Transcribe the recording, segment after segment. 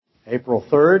April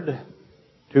 3rd,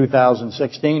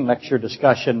 2016, lecture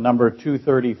discussion number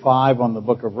 235 on the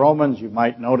book of Romans. You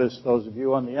might notice, those of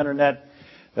you on the internet,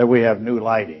 that we have new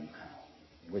lighting,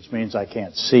 which means I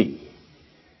can't see.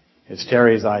 It's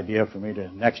Terry's idea for me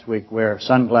to next week wear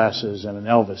sunglasses and an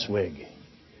Elvis wig.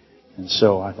 And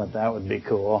so I thought that would be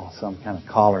cool, some kind of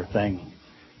collar thing.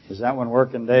 Is that one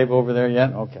working, Dave, over there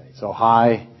yet? Okay, so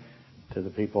hi to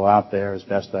the people out there as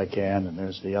best I can, and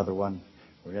there's the other one.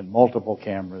 We're in multiple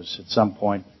cameras at some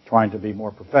point, trying to be more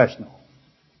professional.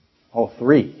 Oh,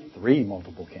 three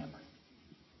multiple cameras.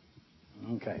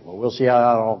 Okay, well, we'll see how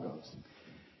that all goes.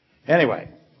 Anyway,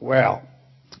 well,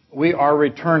 we are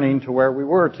returning to where we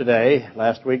were today,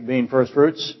 last week being first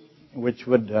fruits, which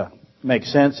would make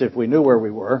sense if we knew where we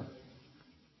were.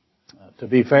 To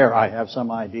be fair, I have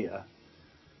some idea,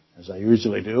 as I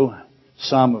usually do.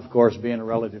 Some, of course, being a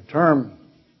relative term.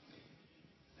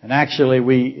 And actually,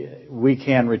 we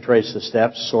can retrace the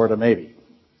steps, sort of, maybe.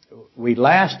 We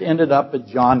last ended up at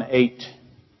John 8.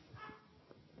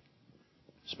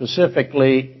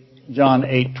 Specifically, John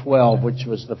 8:12, which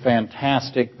was the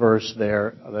fantastic verse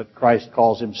there that Christ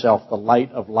calls himself the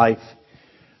light of life.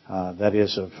 That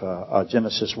is of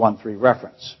Genesis 1:3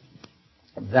 reference.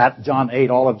 That John 8,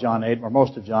 all of John 8, or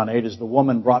most of John 8, is the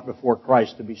woman brought before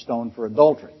Christ to be stoned for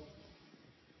adultery.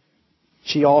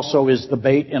 She also is the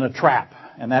bait in a trap,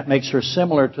 and that makes her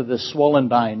similar to the swollen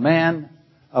dying man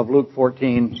of Luke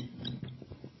 14,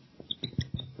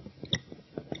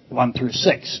 1 through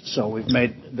 6. So we've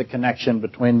made the connection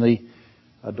between the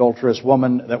adulterous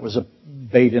woman that was a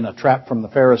bait in a trap from the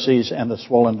Pharisees and the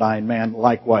swollen dying man,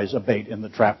 likewise a bait in the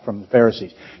trap from the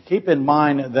Pharisees. Keep in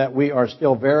mind that we are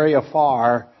still very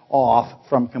far off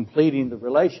from completing the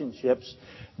relationships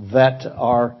that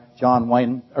are John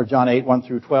 8, 1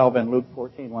 through 12 and Luke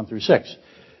 14, 1 through 6.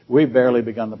 We've barely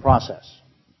begun the process.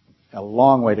 A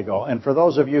long way to go. And for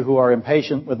those of you who are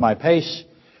impatient with my pace,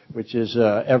 which is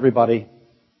everybody...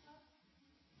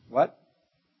 What?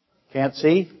 Can't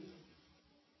see?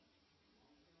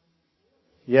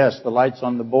 Yes, the lights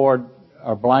on the board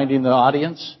are blinding the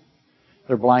audience.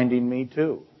 They're blinding me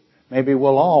too. Maybe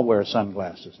we'll all wear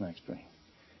sunglasses next week.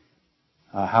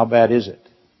 How bad is it?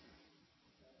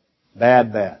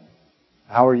 Bad.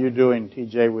 How are you doing,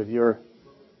 TJ, with your...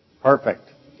 Perfect.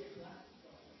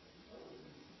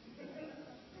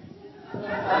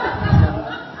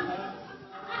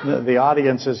 The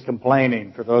audience is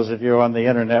complaining, for those of you on the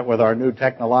internet, with our new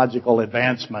technological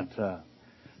advancement.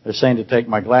 They're saying to take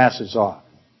my glasses off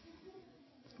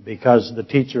because the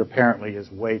teacher apparently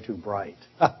is way too bright.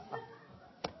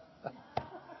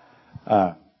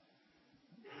 I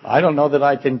don't know that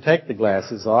I can take the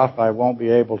glasses off. I won't be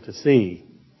able to see.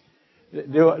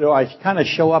 Do I kind of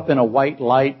show up in a white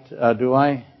light, do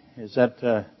I?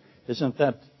 Isn't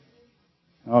that...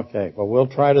 Okay, well, we'll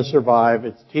try to survive.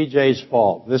 It's TJ's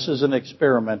fault. This is an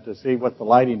experiment to see what the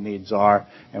lighting needs are,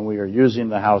 and we are using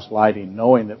the house lighting,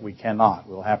 knowing that we cannot.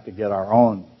 We'll have to get our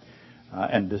own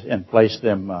and place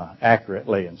them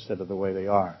accurately instead of the way they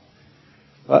are.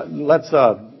 Let's,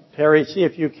 Terry, see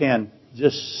if you can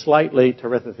just slightly,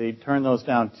 Terithathy, turn those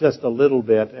down just a little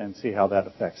bit and see how that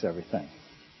affects everything.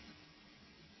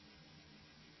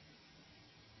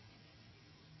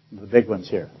 The big ones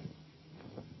here.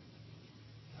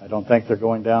 I don't think they're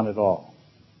going down at all.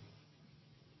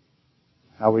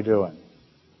 How we doing?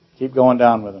 Keep going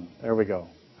down with them. There we go.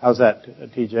 How's that,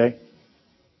 TJ?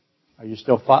 Are you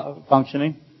still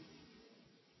functioning?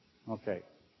 Okay.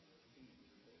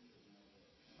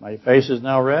 My face is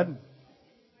now red?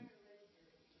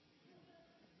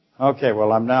 Okay,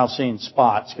 well, I'm now seeing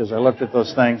spots because I looked at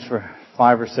those things for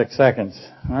 5 or 6 seconds.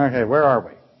 Okay, where are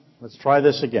we? Let's try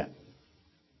this again.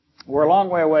 We're a long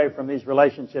way away from these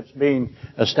relationships being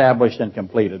established and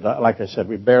completed. Like I said,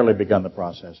 we've barely begun the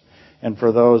process. And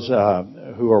for those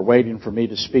who are waiting for me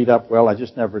to speed up, well, I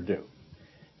just never do.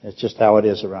 It's just how it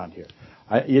is around here.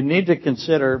 You need to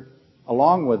consider,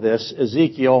 along with this,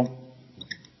 Ezekiel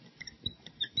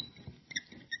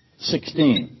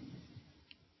 16.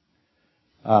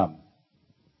 I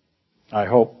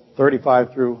hope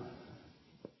 35 through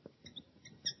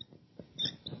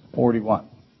 41.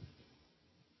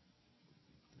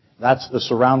 That's the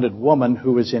surrounded woman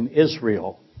who is in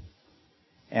Israel.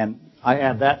 And I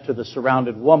add that to the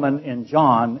surrounded woman in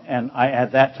John, and I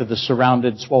add that to the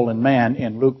surrounded swollen man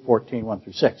in Luke 14, 1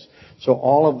 through 6. So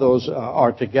all of those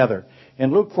are together.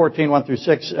 In Luke 14, 1 through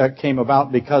 6 came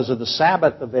about because of the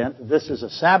Sabbath event. This is a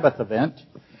Sabbath event.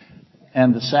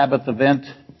 And the Sabbath event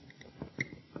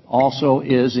also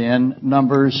is in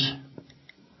Numbers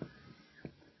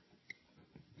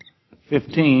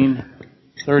 15,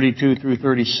 32 through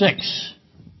 36.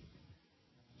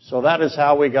 So that is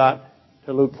how we got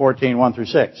to Luke 14, 1 through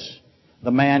 6.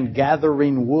 The man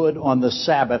gathering wood on the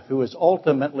Sabbath who is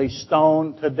ultimately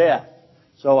stoned to death.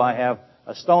 So I have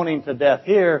a stoning to death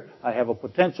here. I have a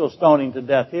potential stoning to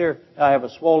death here. I have a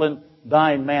swollen,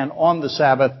 dying man on the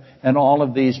Sabbath. And all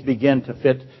of these begin to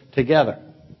fit together.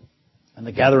 And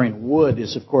the gathering wood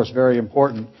is, of course, very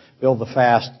important. Bill the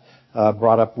Fast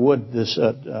brought up wood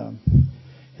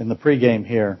in the pregame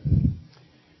here,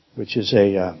 which is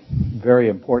a very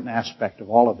important aspect of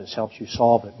all of this. Helps you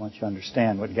solve it once you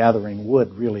understand what gathering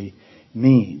wood really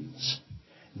means.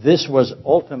 This was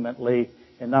ultimately,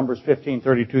 in Numbers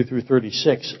 15:32 through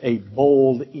 36, a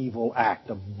bold evil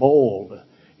act, a bold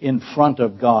in front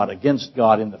of God, against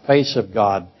God, in the face of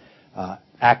God,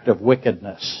 act of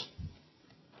wickedness.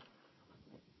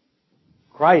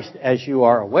 Christ, as you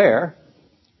are aware,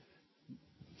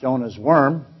 Jonah's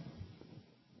worm,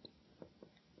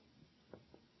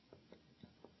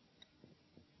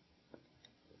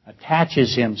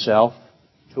 attaches himself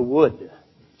to wood.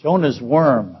 Jonah's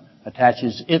worm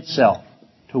attaches itself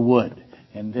to wood,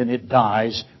 and then it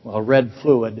dies. Well, red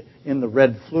fluid. In the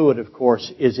red fluid, of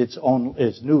course, is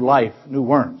new life, new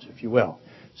worms, if you will.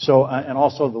 So, and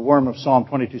also the worm of Psalm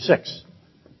 22:6,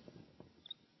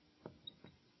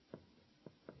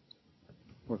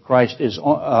 where Christ is,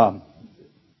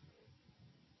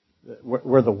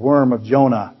 where the worm of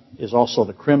Jonah is also,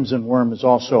 the crimson worm is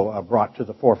also brought to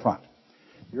the forefront.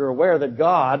 You're aware that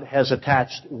God has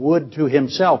attached wood to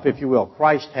himself, if you will.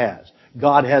 Christ has.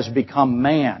 God has become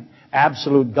man.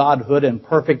 Absolute godhood and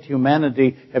perfect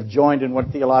humanity have joined in what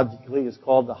theologically is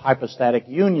called the hypostatic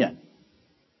union.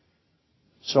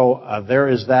 So there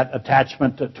is that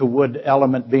attachment to wood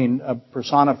element being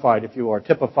personified, if you are,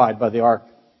 typified by the ark,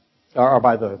 or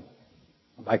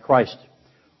by Christ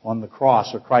on the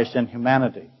cross, or Christ in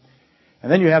humanity.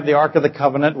 And then you have the Ark of the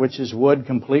Covenant, which is wood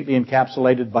completely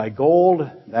encapsulated by gold.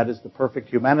 That is the perfect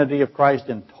humanity of Christ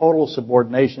in total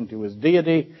subordination to his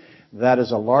deity. That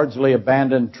is a largely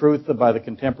abandoned truth by the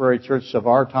contemporary church of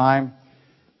our time.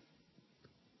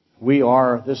 We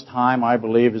are, this time, I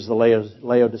believe, is the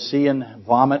Laodicean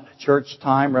vomit church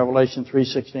time, Revelation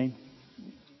 3:16.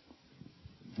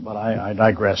 But I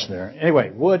digress there. Anyway,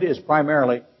 wood is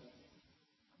primarily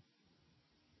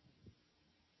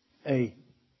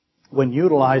when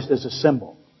utilized as a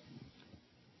symbol,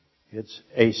 it's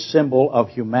a symbol of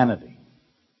humanity.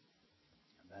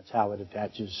 That's how it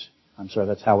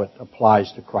that's how it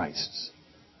applies to Christ's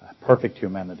perfect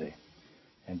humanity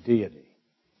and deity.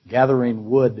 Gathering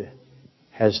wood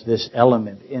has this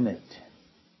element in it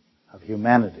of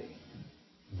humanity.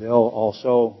 Bill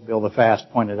the Fast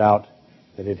pointed out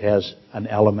that it has an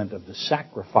element of the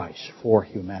sacrifice for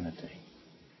humanity.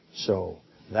 So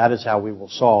that is how we will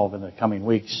solve in the coming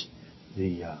weeks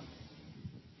the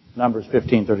Numbers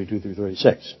 15:32 through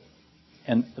 36.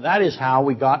 And that is how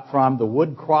we got from the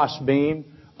wood crossbeam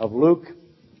of Luke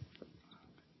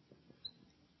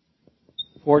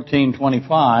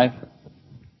 14:25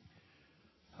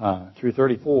 through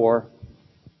 34.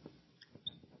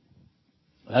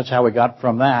 That's how we got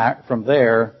from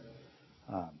there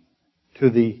to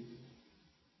the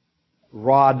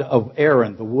rod of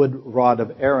Aaron, the wood rod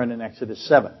of Aaron in Exodus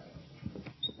 7.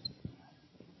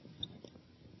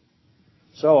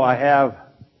 So I have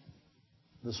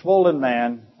the swollen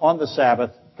man on the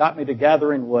Sabbath, got me to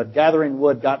gathering wood. Gathering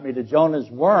wood got me to Jonah's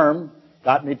worm,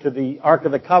 got me to the Ark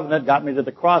of the Covenant, got me to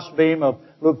the crossbeam of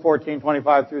Luke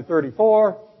 14:25 through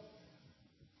 34.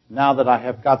 Now that I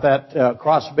have got that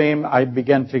crossbeam, I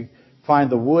begin to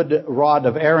find the wood rod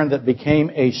of Aaron that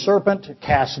became a serpent,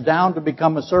 cast down to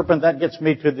become a serpent. That gets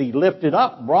me to the lifted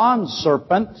up bronze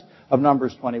serpent of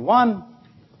Numbers 21.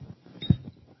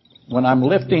 When I'm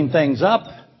lifting things up,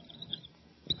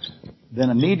 then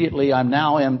immediately I'm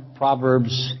now in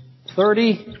Proverbs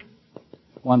 30,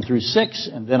 1 through 6,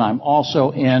 and then I'm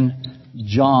also in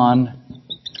John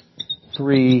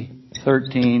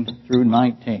 3:13 through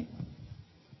 19,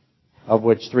 of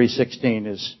which 3:16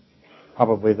 is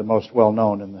probably the most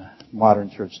well-known in the modern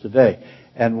church today.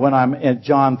 And when I'm in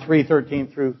John 3:13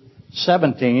 through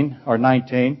 17, or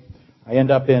 19, I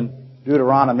end up in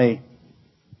Deuteronomy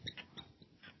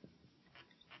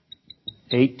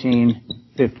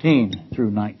 18:15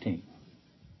 through 19.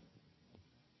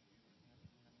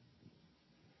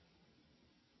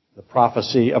 The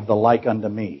prophecy of the like unto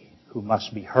me, who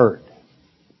must be heard.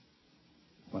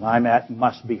 When I'm at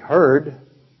must be heard,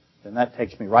 then that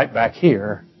takes me right back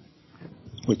here,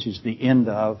 which is the end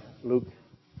of Luke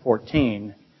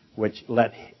 14, which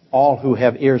let all who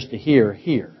have ears to hear,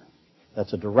 hear.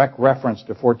 That's a direct reference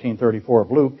to 14:34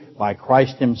 of Luke by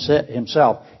Christ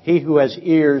himself. He who has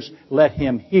ears, let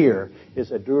him hear,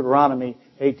 is a Deuteronomy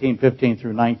 18:15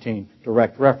 through 19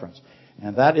 direct reference.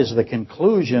 And that is the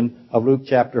conclusion of Luke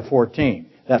chapter 14.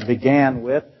 That began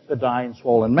with the dying,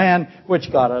 swollen man,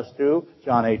 which got us to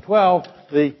John 8:12,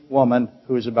 the woman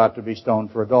who is about to be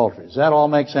stoned for adultery. Does that all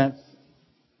make sense?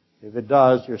 If it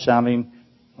does, you're sounding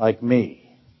like me.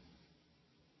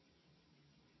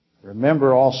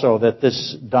 Remember also that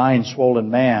this dying, swollen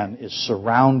man is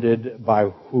surrounded by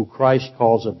who Christ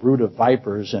calls a brood of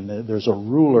vipers, and there's a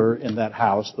ruler in that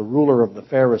house, the ruler of the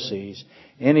Pharisees.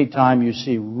 Anytime you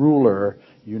see ruler,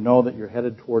 you know that you're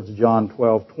headed towards John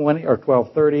 12:20 or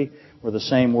 12:30, where the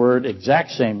same word,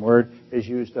 exact same word, is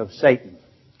used of Satan.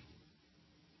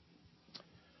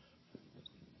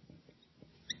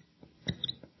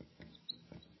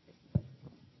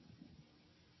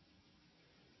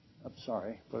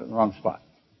 Sorry, put it in the wrong spot.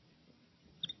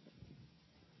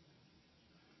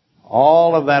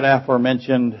 All of that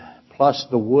aforementioned, plus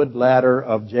the wood ladder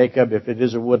of Jacob, if it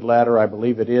is a wood ladder, I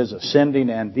believe it is, ascending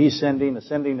and descending,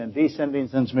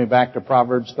 sends me back to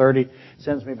Proverbs 30,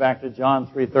 sends me back to John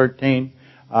 3:13,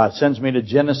 sends me to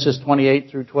Genesis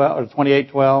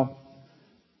 28:12.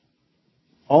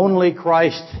 Only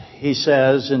Christ, he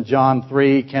says in John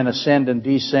 3, can ascend and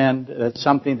descend. That's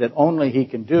something that only he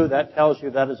can do. That tells you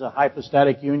that is a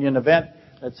hypostatic union event.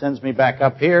 That sends me back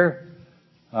up here.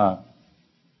 And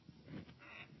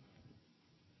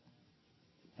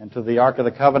to the Ark of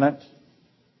the Covenant.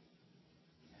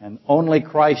 And only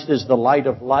Christ is the light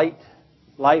of life,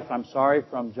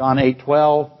 from John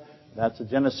 8:12. That's a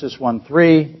Genesis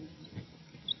 1:3.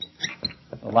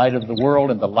 The light of the world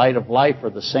and the light of life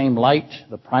are the same light,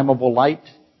 the primeval light.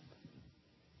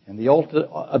 And the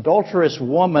adulterous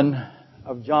woman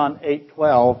of John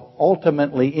 8:12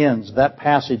 ultimately ends, that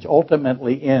passage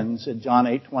ultimately ends in John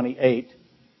 8:28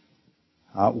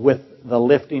 with the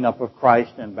lifting up of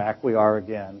Christ, and back we are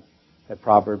again at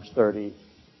Proverbs 30,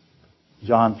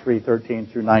 John 3:13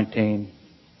 through 19,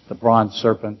 the bronze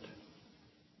serpent.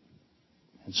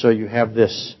 And so you have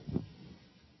this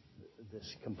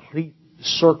complete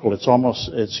circle.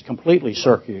 It's completely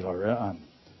circular.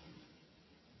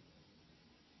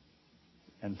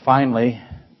 And finally,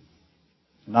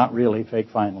 not really, fake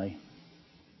finally,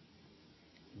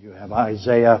 you have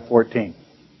Isaiah 14.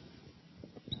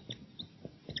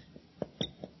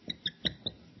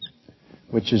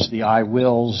 Which is the I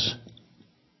wills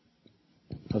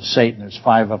of Satan. There's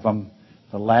 5 of them.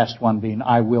 The last one being,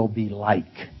 I will be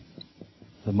like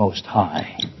the Most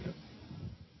High.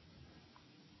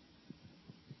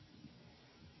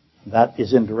 That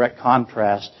is in direct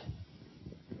contrast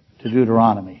to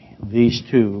Deuteronomy. These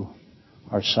two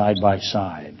are side by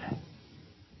side.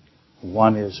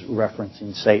 One is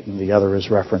referencing Satan, the other is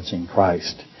referencing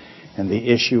Christ. And the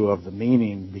issue of the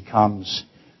meaning becomes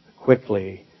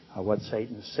quickly what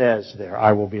Satan says there,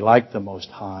 I will be like the Most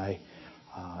High.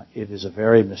 It is a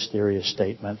very mysterious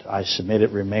statement. I submit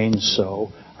it remains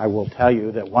so. I will tell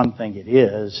you that one thing it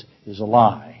is a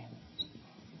lie.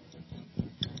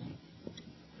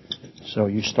 So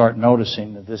you start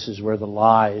noticing that this is where the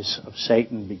lies of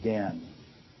Satan begin.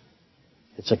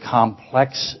 It's a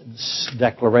complex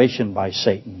declaration by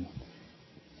Satan.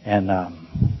 And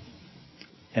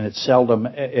it's seldom,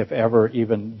 if ever,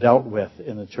 even dealt with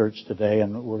in the church today.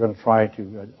 And we're going to try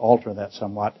to alter that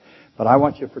somewhat. But I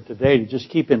want you for today to just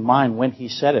keep in mind when he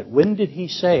said it. When did he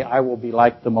say, I will be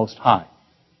like the Most High?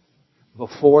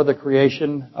 Before the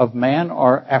creation of man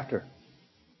or after?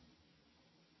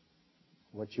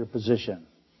 What's your position?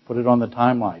 Put it on the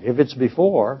timeline. If it's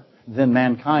before, then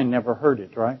mankind never heard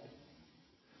it, right?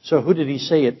 So who did he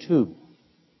say it to?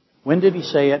 When did he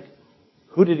say it?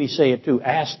 Who did he say it to?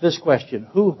 Ask this question.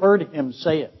 Who heard him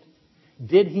say it?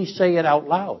 Did he say it out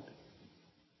loud?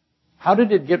 How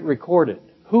did it get recorded?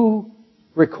 Who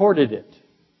recorded it?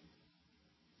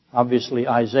 Obviously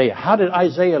Isaiah. How did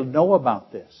Isaiah know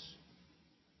about this?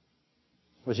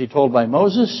 Was he told by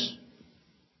Moses?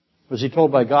 Was he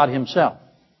told by God himself?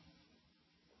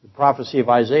 The prophecy of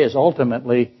Isaiah is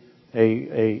ultimately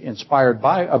a inspired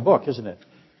by a book, isn't it?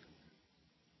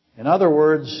 In other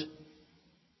words,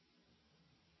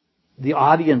 the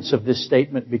audience of this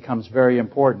statement becomes very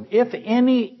important. If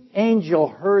any angel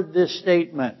heard this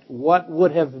statement, what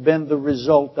would have been the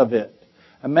result of it?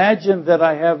 Imagine that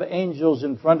I have angels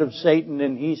in front of Satan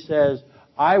and he says,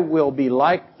 I will be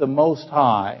like the Most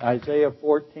High. Isaiah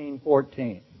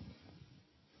 14:14.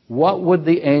 What would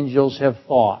the angels have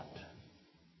thought?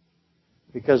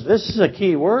 Because this is a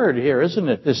key word here, isn't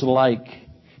it? This like.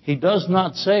 He does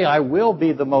not say, I will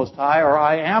be the Most High or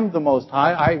I am the Most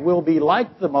High. I will be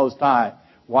like the Most High.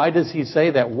 Why does he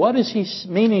say that? What is he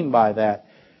meaning by that?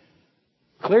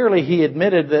 Clearly, he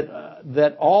admitted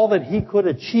that all that he could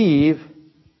achieve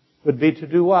would be to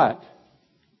do what?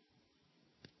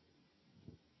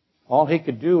 All he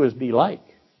could do is be like.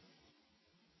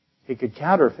 He could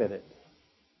counterfeit it.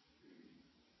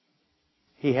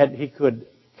 He could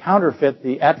counterfeit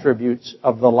the attributes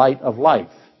of the light of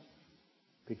life,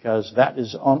 because that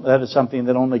is something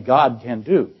that only God can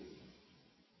do.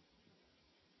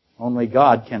 Only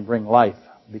God can bring life,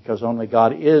 because only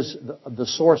God is the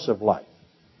source of life.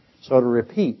 So to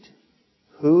repeat,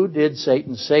 who did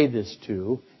Satan say this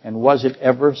to, and was it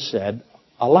ever said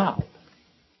aloud?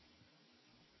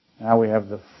 Now we have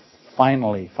the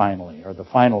finally, or the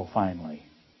final finally.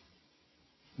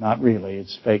 Not really,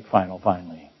 it's fake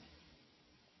finally.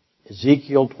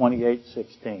 Ezekiel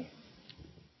 28:16.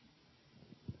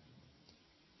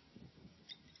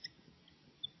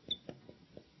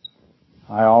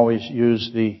 I always use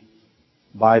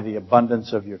by the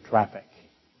abundance of your traffic.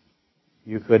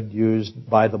 You could use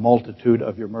by the multitude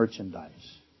of your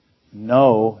merchandise.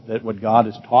 Know that what God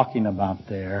is talking about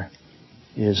there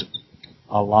is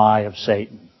a lie of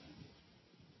Satan.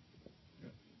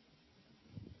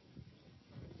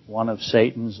 One of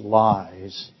Satan's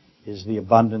lies is the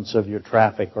abundance of your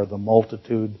traffic, or the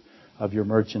multitude of your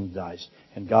merchandise.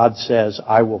 And God says,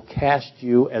 I will cast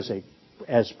you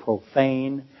as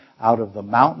profane out of the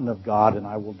mountain of God, and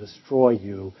I will destroy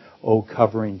you, O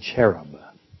covering cherub.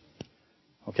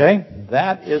 Okay?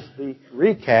 That is the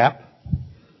recap,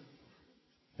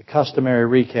 the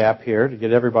customary recap here to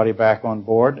get everybody back on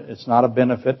board. It's not a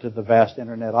benefit to the vast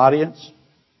internet audience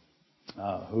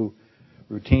who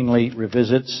routinely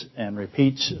revisits and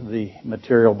repeats the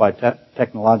material by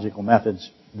technological methods.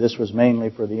 This was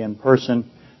mainly for the in-person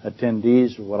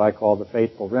attendees, or what I call the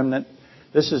faithful remnant.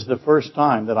 This is the first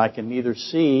time that I can neither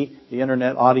see the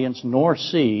internet audience nor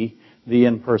see the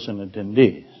in-person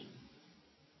attendees.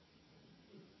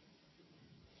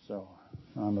 So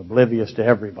I'm oblivious to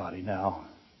everybody now.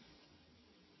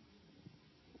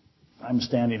 I'm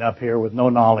standing up here with no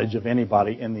knowledge of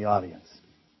anybody in the audience.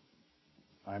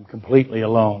 I'm completely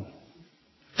alone.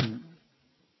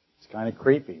 It's kind of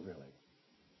creepy, really.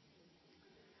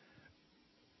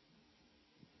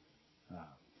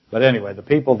 But anyway, the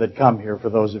people that come here, for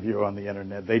those of you on the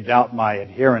internet, they doubt my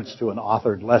adherence to an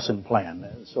authored lesson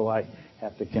plan. So I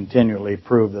have to continually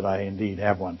prove that I indeed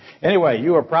have one. Anyway,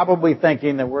 you are probably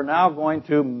thinking that we're now going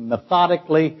to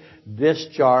methodically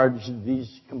discharge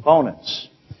these components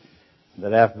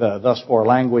that have thus far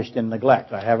languished in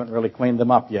neglect. I haven't really cleaned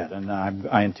them up yet, and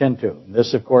I intend to.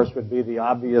 This, of course, would be the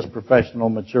obvious professional,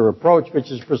 mature approach, which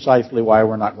is precisely why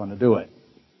we're not going to do it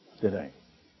today.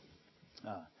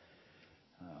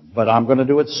 But I'm going to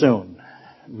do it soon,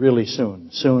 really soon.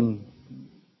 Soon,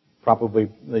 probably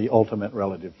the ultimate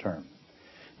relative term.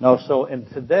 No, so in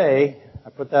today,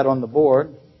 I put that on the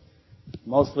board,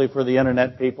 mostly for the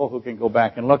internet people who can go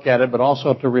back and look at it, but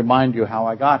also to remind you how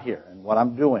I got here and what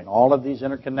I'm doing. All of these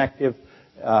interconnective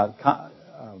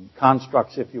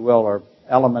constructs, if you will, or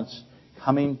elements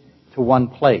coming to one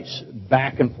place,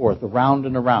 back and forth, around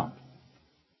and around.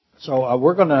 So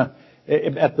we're going to,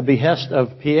 at the behest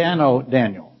of Piano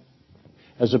Daniel,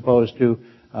 as opposed to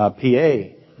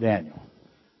P.A. Daniel.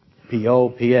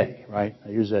 P.O.P.A., right? I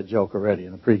used that joke already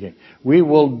in the pregame. We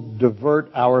will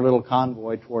divert our little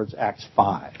convoy towards Acts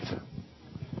 5.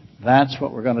 That's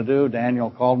what we're going to do. Daniel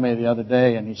called me the other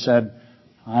day and he said,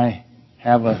 I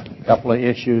have a couple of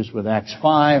issues with Acts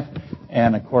 5.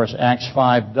 And of course, Acts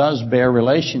 5 does bear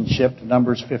relationship to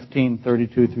Numbers 15,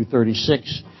 32 through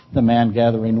 36, the man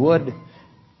gathering wood.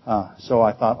 So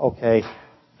I thought, okay,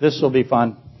 this will be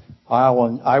fun. I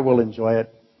will enjoy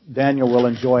it. Daniel will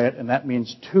enjoy it, and that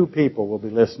means 2 people will be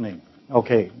listening.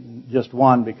 Okay, just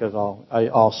one, because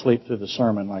I'll sleep through the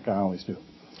sermon like I always do.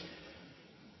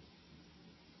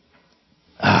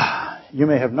 You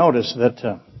may have noticed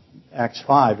that Acts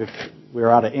 5, if we're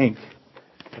out of ink,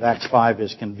 that Acts 5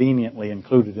 is conveniently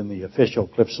included in the official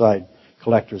Cliffside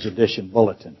Collector's Edition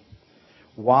bulletin.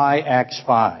 Why Acts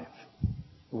 5?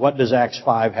 What does Acts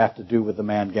 5 have to do with the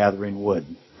man gathering wood?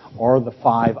 Or the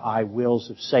 5 I wills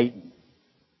of Satan?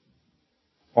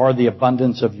 Or the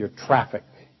abundance of your traffic?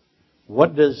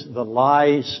 What does the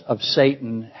lies of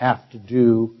Satan have to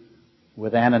do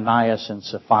with Ananias and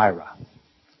Sapphira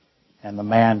and the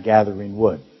man gathering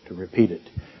wood? To repeat it,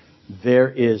 there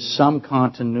is some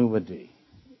continuity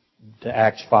to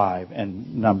Acts 5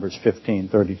 and Numbers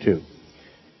 15:32.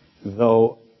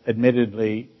 Though,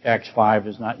 admittedly, Acts 5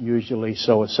 is not usually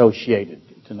so associated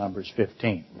to Numbers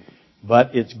 15.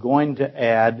 But it's going to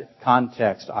add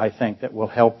context, I think, that will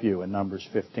help you in Numbers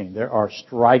 15. There are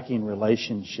striking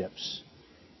relationships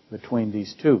between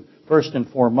these two. First and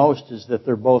foremost is that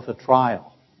they're both a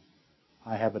trial.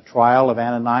 I have a trial of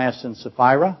Ananias and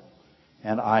Sapphira,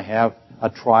 and I have a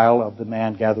trial of the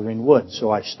man gathering wood. So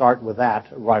I start with that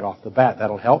right off the bat.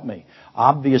 That'll help me.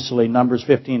 Obviously, Numbers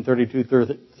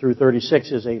 15:32 through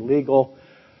 36 is a legal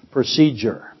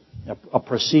procedure, a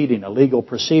proceeding, a legal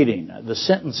proceeding. The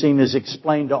sentencing is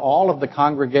explained to all of the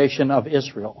congregation of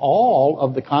Israel. All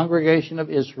of the congregation of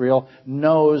Israel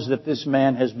knows that this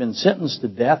man has been sentenced to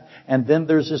death, and then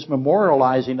there's this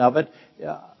memorializing of it,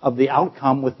 of the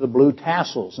outcome with the blue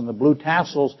tassels. And the blue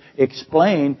tassels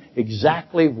explain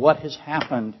exactly what has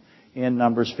happened in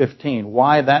Numbers 15.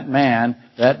 Why that man,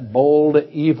 that bold,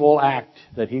 evil act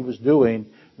that he was doing,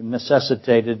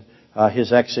 necessitated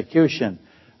his execution.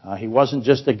 He wasn't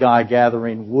just a guy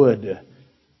gathering wood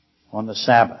on the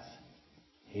Sabbath.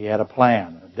 He had a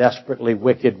plan, a desperately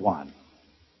wicked one.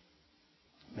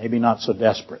 Maybe not so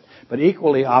desperate. But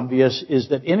equally obvious is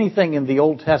that anything in the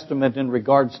Old Testament in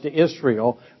regards to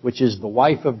Israel, which is the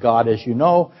wife of God, as you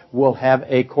know, will have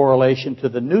a correlation to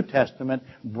the New Testament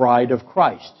bride of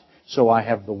Christ. So I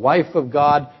have the wife of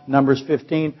God, Numbers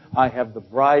 15. I have the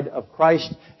bride of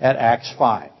Christ at Acts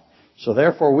 5. So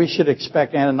therefore, we should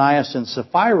expect Ananias and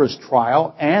Sapphira's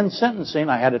trial and sentencing,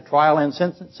 I had a trial and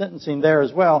sentencing there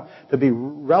as well, to be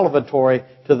revelatory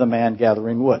to the man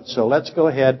gathering wood. So let's go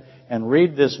ahead and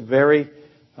read this very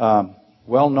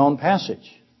well-known passage.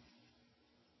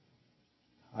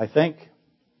 I think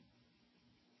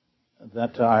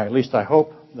that, at least I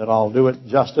hope, that I'll do it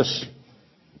justice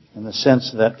in the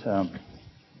sense that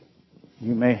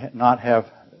you may not have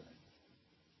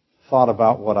thought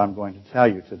about what I'm going to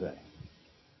tell you today.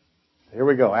 Here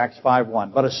we go, Acts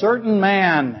 5:1. But a certain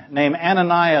man named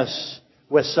Ananias,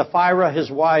 with Sapphira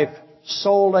his wife,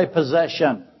 sold a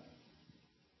possession.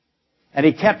 And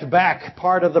he kept back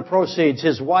part of the proceeds,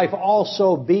 his wife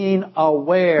also being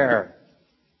aware,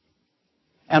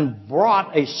 and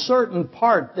brought a certain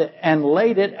part and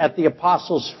laid it at the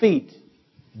apostles' feet.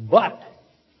 But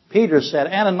Peter said,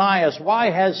 Ananias,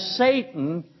 why has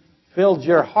Satan filled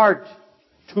your heart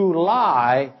to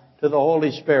lie to the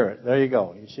Holy Spirit? There you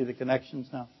go. You see the connections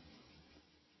now?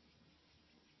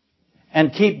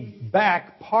 And keep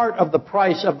back part of the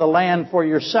price of the land for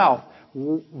yourself.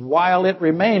 While it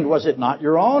remained, was it not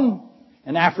your own?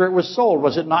 And after it was sold,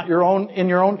 was it not your own, in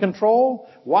your own control?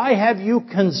 Why have you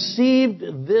conceived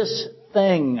this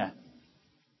thing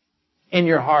in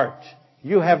your heart?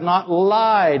 You have not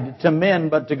lied to men,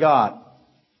 but to God.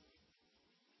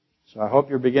 So I hope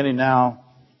you're beginning now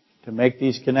to make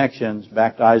these connections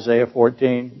back to Isaiah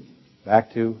 14,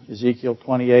 back to Ezekiel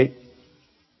 28,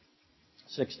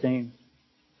 16.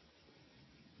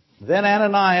 Then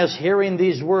Ananias, hearing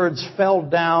these words, fell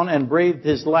down and breathed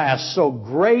his last. So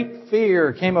great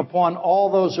fear came upon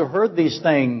all those who heard these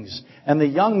things. And the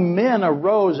young men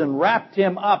arose and wrapped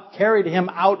him up, carried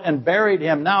him out and buried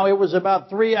him. Now it was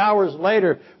about 3 hours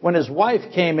later when his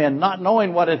wife came in, not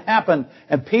knowing what had happened.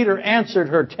 And Peter answered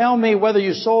her, tell me whether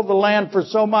you sold the land for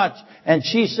so much. And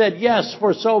she said, yes,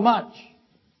 for so much.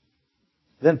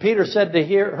 Then Peter said to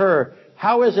her,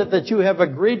 how is it that you have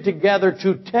agreed together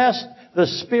to test the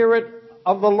Spirit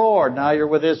of the Lord? Now you're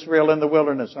with Israel in the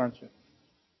wilderness, aren't you?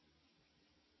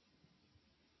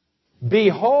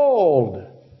 Behold,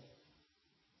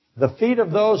 the feet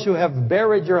of those who have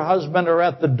buried your husband are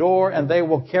at the door, and they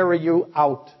will carry you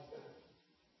out.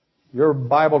 Your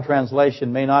Bible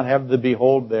translation may not have the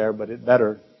behold there, but it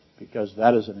better, because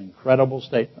that is an incredible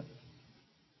statement.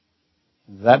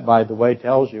 That, by the way,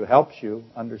 helps you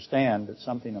understand that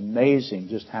something amazing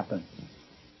just happened.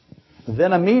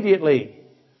 Then immediately,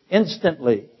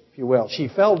 instantly, if you will, she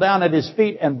fell down at his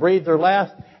feet and breathed her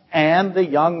last. And the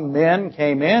young men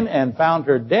came in and found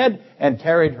her dead and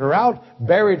carried her out,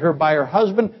 buried her by her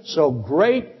husband. So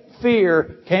great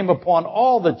fear came upon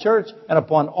all the church and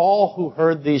upon all who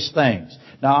heard these things.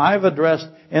 Now, I've addressed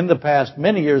in the past,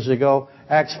 many years ago,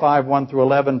 Acts 5:1 through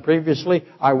 11 previously.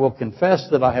 I will confess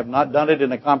that I have not done it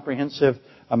in a comprehensive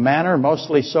manner,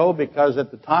 mostly so because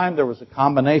at the time there was a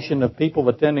combination of people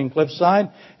attending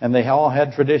Cliffside, and they all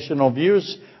had traditional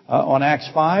views on Acts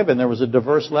 5, and there was a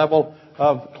diverse level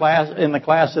of class in the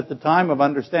class at the time of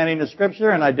understanding the Scripture,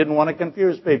 and I didn't want to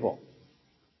confuse people.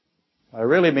 What I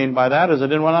really mean by that is I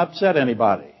didn't want to upset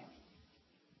anybody.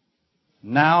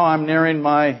 Now I'm nearing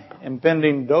my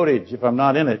impending dotage if I'm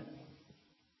not in it.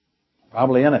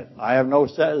 Probably in it. I have no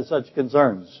such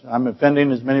concerns. I'm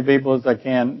offending as many people as I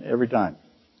can every time.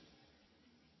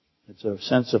 It's a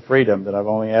sense of freedom that I've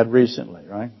only had recently,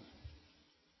 right?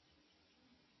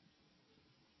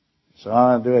 So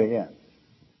I'll do it again.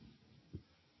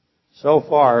 So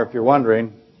far, if you're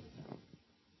wondering,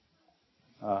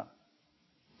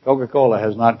 Coca-Cola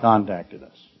has not contacted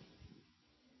us.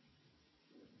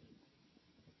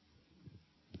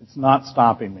 It's not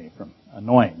stopping me from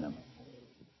annoying them.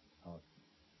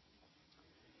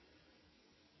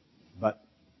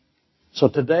 So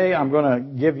today I'm going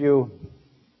to give you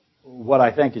what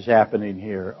I think is happening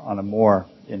here on a more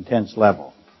intense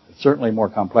level. Certainly a more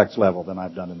complex level than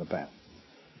I've done in the past.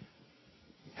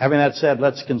 Having that said,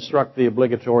 let's construct the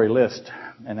obligatory list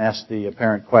and ask the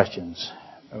apparent questions.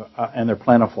 And they're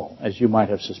plentiful, as you might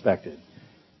have suspected.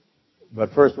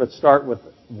 But first, let's start with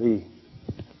the...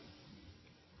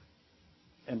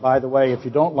 And by the way, if you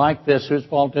don't like this, whose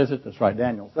fault is it? That's right,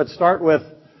 Daniel. Let's start with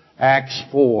Acts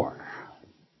 4.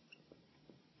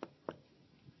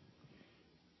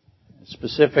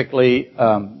 Specifically,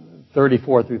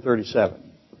 34 through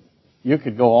 37. You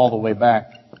could go all the way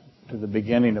back to the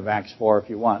beginning of Acts 4 if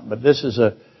you want, but this is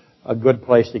a good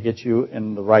place to get you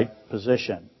in the right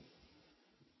position.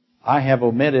 I have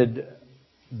omitted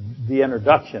the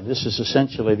introduction. This is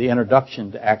essentially the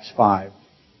introduction to Acts 5.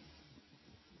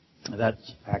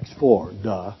 That's Acts 4,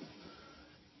 duh.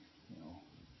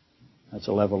 That's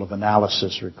a level of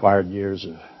analysis requiring years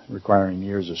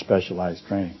of specialized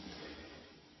training.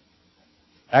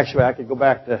 Actually, I could go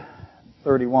back to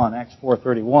 31. Acts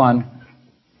 4:31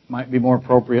 might be more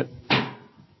appropriate.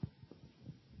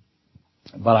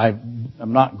 But I'm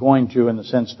not going to, in the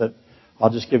sense that I'll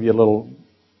just give you a little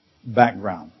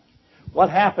background. What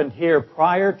happened here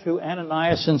prior to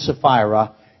Ananias and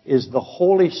Sapphira is the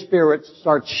Holy Spirit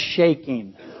starts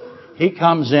shaking. He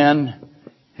comes in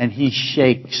and he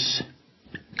shakes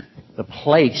the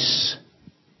place.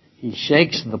 He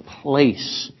shakes the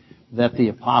place that the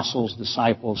apostles'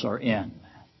 disciples are in.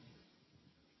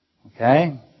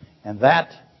 Okay? And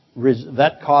that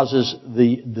causes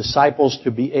the disciples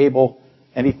to be able,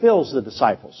 and he fills the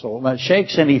disciples. So when it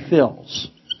shakes and he fills.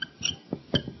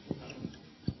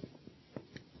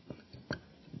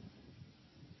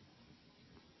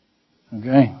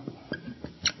 Okay?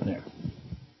 There.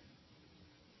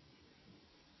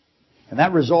 And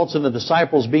that results in the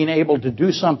disciples being able to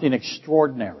do something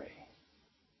extraordinary.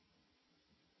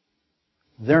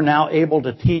 They're now able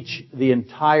to teach the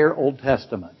entire Old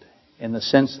Testament in the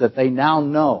sense that they now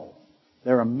know.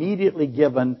 They're immediately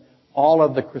given all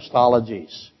of the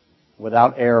Christologies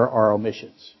without error or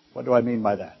omissions. What do I mean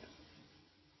by that?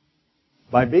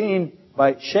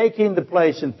 By shaking the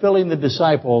place and filling the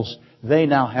disciples, they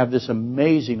now have this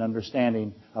amazing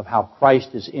understanding of how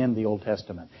Christ is in the Old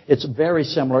Testament. It's very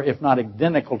similar, if not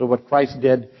identical, to what Christ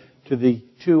did to the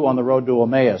two on the road to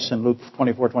Emmaus in Luke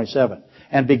 24:27.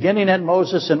 And beginning at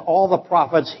Moses and all the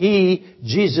prophets, He,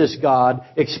 Jesus God,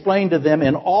 explained to them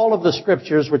in all of the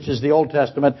Scriptures, which is the Old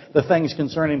Testament, the things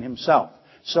concerning Himself.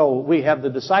 So we have the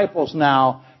disciples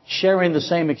now sharing the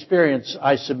same experience,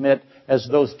 I submit, as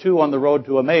those two on the road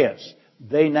to Emmaus.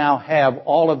 They now have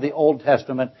all of the Old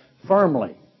Testament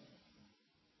firmly,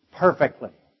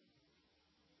 perfectly.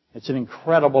 It's an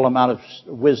incredible amount of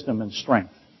wisdom and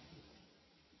strength.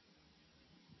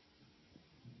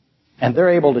 And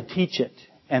they're able to teach it,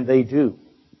 and they do.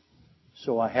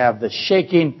 So I have this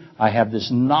shaking, I have this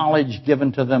knowledge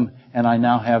given to them, and I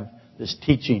now have this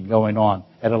teaching going on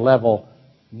at a level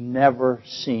never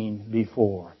seen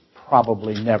before,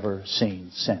 probably never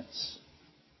seen since.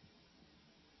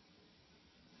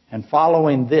 And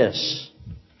following this,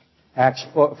 Acts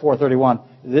 4:31,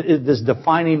 this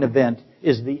defining event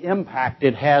is the impact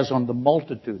it has on the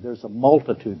multitude. There's a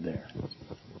multitude there.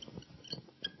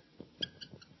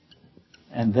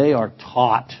 And they are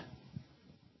taught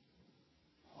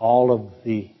all of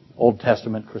the Old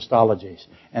Testament Christologies.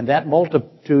 And that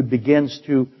multitude begins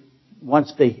to,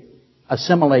 once they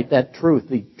assimilate that truth,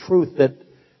 the truth that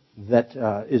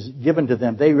is given to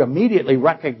them, they immediately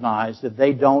recognize that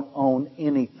they don't own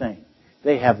anything.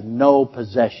 They have no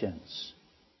possessions.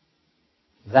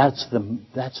 That's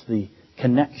the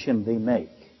connection they make.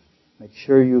 Make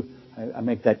sure I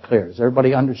make that clear. Does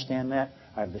everybody understand that?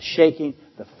 I have the shaking,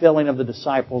 the filling of the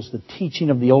disciples, the teaching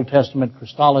of the Old Testament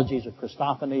Christologies or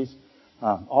Christophanies,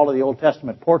 all of the Old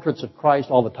Testament portraits of Christ,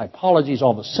 all the typologies,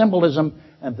 all the symbolism,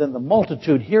 and then the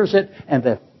multitude hears it, and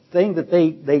the thing that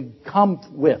they come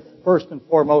with, first and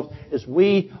foremost, is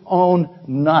we own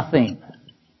nothing.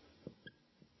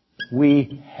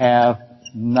 We have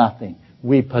nothing.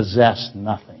 We possess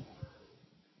nothing.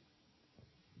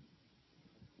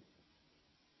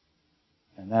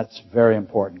 And that's very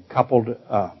important. Coupled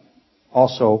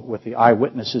also with the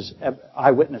eyewitness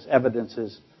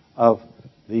evidences of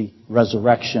the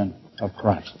resurrection of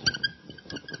Christ.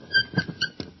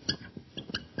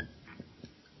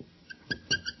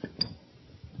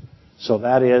 So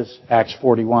that is Acts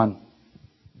 41.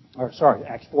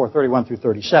 Acts 4:31 through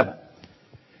 37.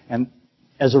 And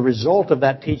as a result of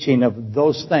that teaching of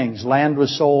those things, land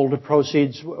was sold,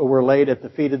 proceeds were laid at the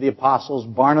feet of the apostles.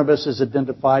 Barnabas is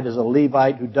identified as a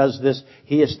Levite who does this.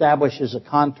 He establishes a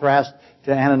contrast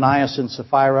to Ananias and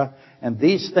Sapphira. And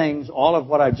these things, all of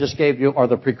what I just gave you, are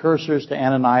the precursors to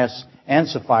Ananias and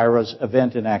Sapphira's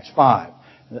event in Acts 5.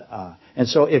 And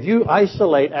so if you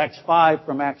isolate Acts 5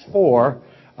 from Acts 4,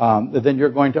 then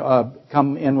you're going to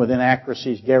come in with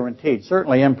inaccuracies guaranteed.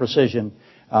 Certainly imprecision,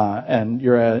 and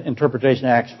your interpretation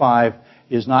of Acts 5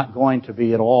 is not going to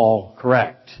be at all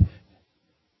correct.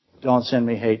 Don't send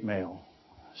me hate mail.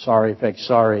 Sorry, fake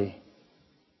sorry.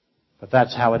 But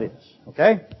that's how it is.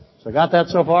 Okay? So got that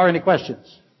so far? Any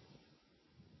questions?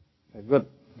 Okay, good.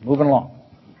 Moving along.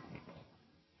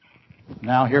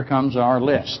 Now here comes our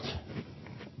list.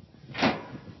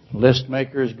 List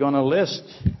maker is going to list.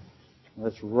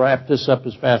 Let's wrap this up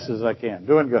as fast as I can.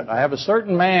 Doing good. I have a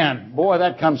certain man. Boy,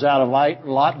 that comes out of light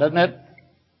a lot, doesn't it?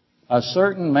 A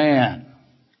certain man.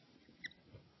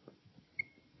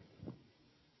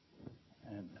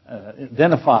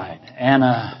 Identified.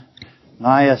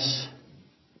 Ananias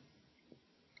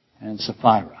and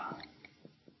Sapphira.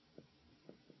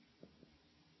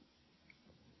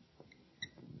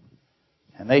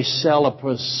 And they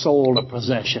sold a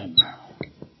possession.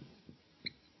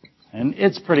 And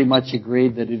it's pretty much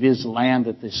agreed that it is land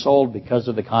that they sold because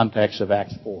of the context of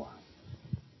Acts 4.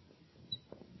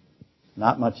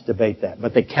 Not much debate that.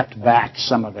 But they kept back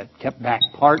some of it. Kept back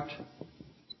part.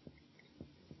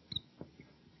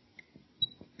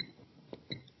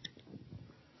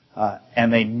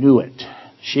 And they knew it.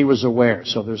 She was aware.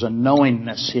 So there's a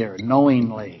knowingness here.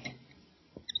 Knowingly.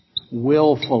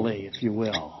 Willfully, if you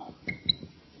will.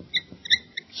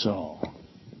 So,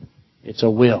 it's a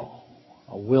will.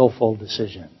 A willful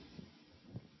decision.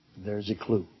 There's a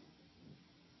clue.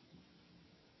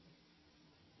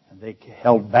 And they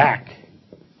held back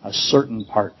a certain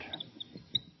part.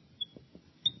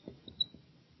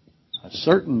 A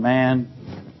certain man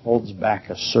holds back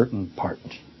a certain part.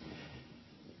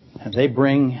 And they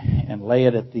bring and lay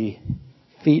it at the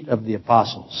feet of the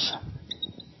apostles.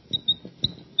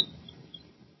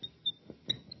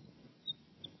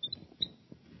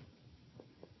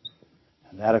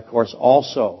 That, of course,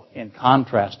 also in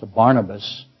contrast to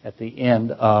Barnabas at the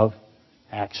end of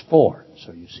Acts 4.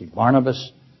 So you see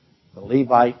Barnabas, the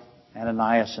Levite,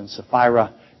 Ananias, and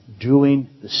Sapphira doing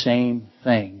the same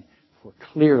thing for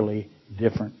clearly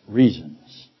different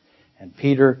reasons. And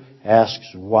Peter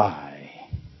asks why.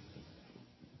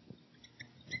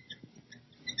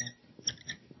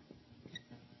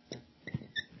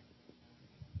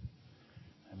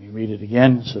 Let me read it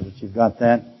again so that you've got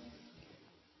that.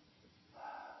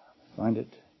 Find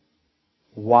it.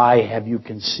 Why have you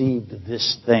conceived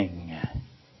this thing?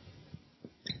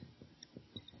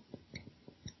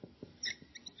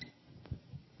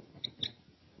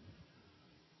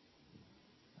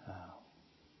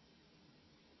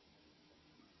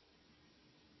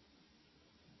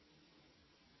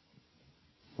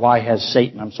 Why has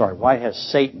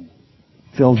Satan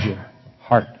filled your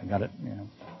heart? I got it. Yeah.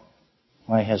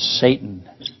 Why has Satan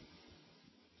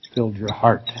filled your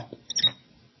heart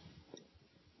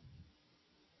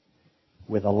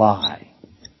with a lie?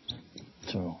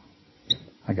 So,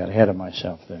 I got ahead of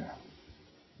myself there.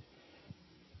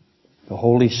 The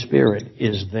Holy Spirit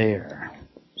is there.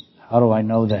 How do I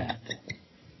know that?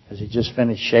 Because he just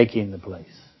finished shaking the place.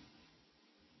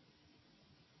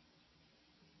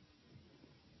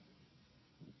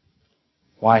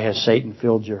 Why has Satan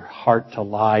filled your heart to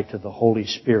lie to the Holy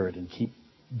Spirit and keep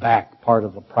back part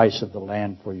of the price of the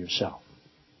land for yourself?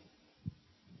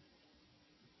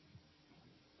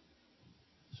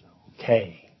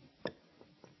 Okay.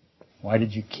 Why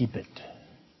did you keep it?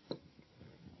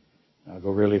 I'll go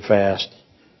really fast.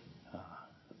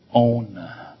 Own.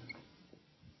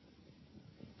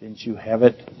 Didn't you have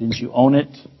it? Didn't you own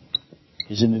it?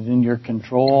 Isn't it in your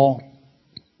control?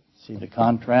 See the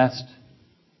contrast?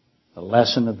 The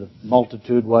lesson of the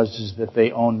multitude is that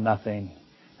they own nothing,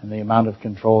 and the amount of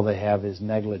control they have is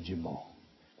negligible.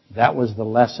 That was the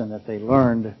lesson that they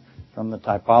learned from the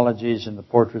typologies and the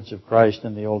portraits of Christ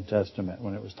in the Old Testament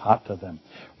when it was taught to them.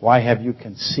 Why have you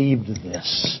conceived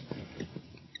this?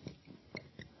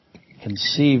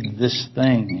 Conceived this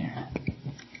thing.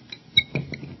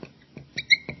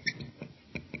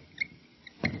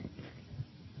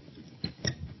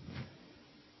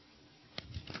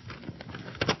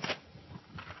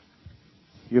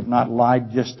 You have not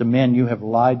lied just to men, you have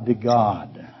lied to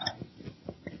God.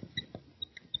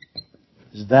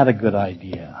 Is that a good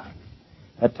idea?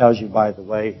 That tells you, by the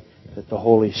way, that the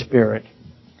Holy Spirit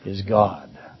is God.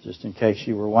 just in case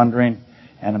you were wondering.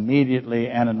 And immediately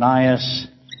Ananias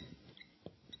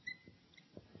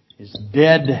is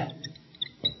dead,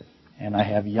 and I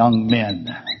have young men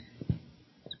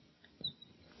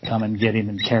come and get him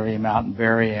and carry him out and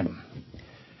bury him.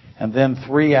 And then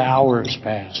 3 hours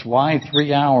pass. Why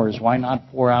 3 hours? Why not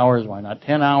 4 hours? Why not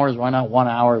 10 hours? Why not 1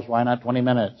 hour? Why not 20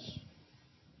 minutes?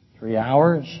 3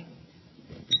 hours?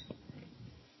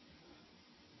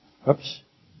 Oops.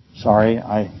 Sorry,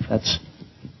 I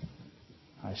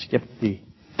skipped the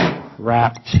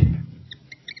wrapped,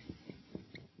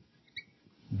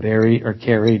 buried or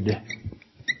carried,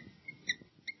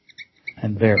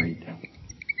 and buried.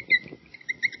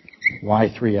 Why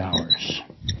 3 hours?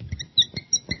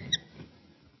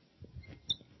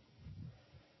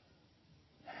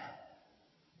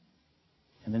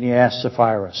 And then he asked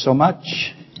Sapphira, so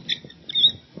much?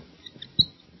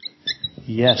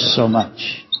 Yes, so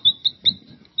much.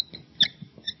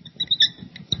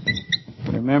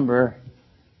 Remember,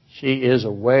 she is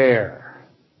aware.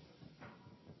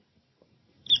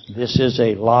 This is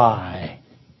a lie.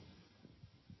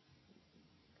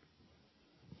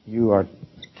 You are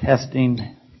testing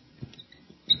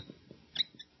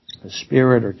the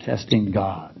Spirit or testing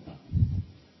God.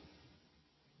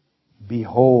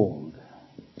 Behold.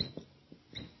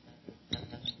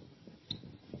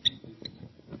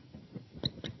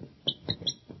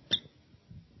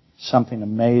 Something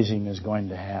amazing is going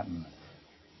to happen.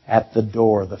 At the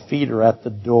door. The feet are at the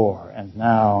door. And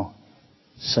now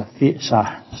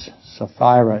Sapphira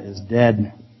is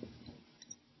dead.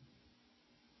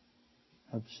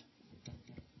 Oops.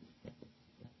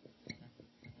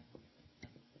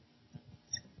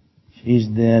 She's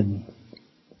dead.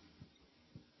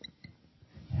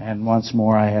 And once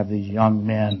more I have these young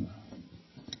men.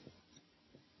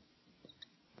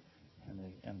 And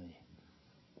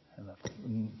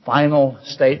the final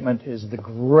statement is the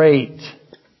great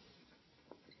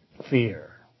fear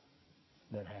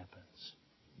that happens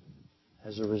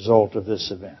as a result of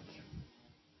this event.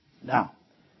 Now,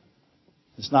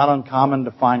 it's not uncommon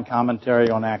to find commentary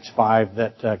on Acts 5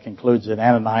 that concludes that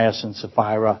Ananias and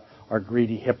Sapphira are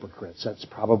greedy hypocrites. That's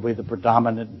probably the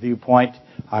predominant viewpoint.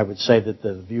 I would say that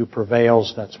the view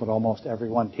prevails. That's what almost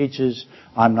everyone teaches.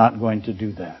 I'm not going to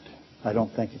do that. I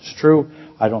don't think it's true.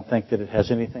 I don't think that it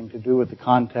has anything to do with the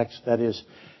context that is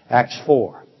Acts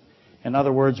 4. In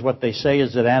other words, what they say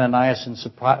is that Ananias and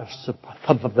Sapphira,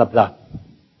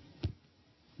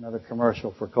 another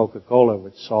commercial for Coca-Cola,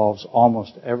 which solves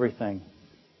almost everything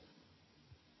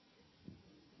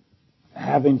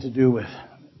having to do with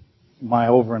my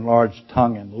over-enlarged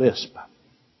tongue and lisp.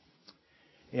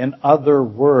 In other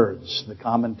words, the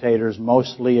commentators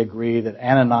mostly agree that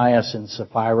Ananias and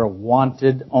Sapphira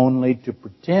wanted only to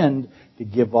pretend to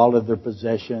give all of their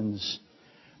possessions,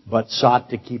 but sought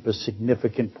to keep a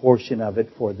significant portion of it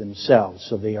for themselves.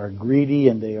 So they are greedy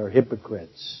and they are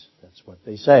hypocrites. That's what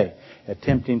they say.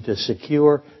 Attempting to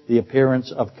secure the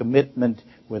appearance of commitment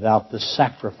without the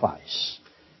sacrifice.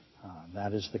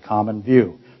 That is the common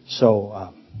view.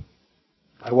 So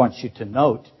I want you to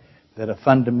note that a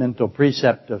fundamental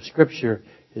precept of Scripture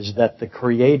is that the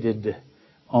created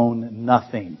own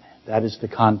nothing. That is the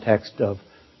context of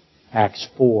Acts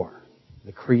 4.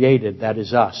 The created, that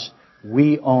is us.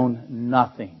 We own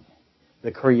nothing.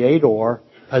 The Creator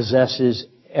possesses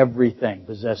everything,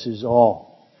 possesses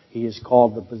all. He is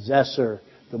called the possessor,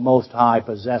 the Most High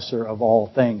possessor of all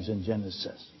things in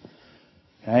Genesis.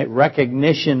 Okay?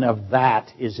 Recognition of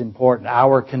that is important.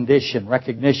 Our condition,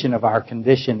 recognition of our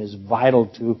condition is vital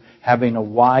to having a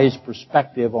wise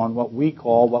perspective on what we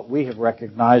have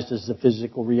recognized as the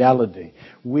physical reality.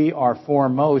 We are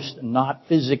foremost not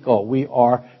physical. We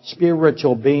are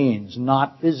spiritual beings,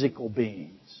 not physical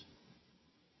beings.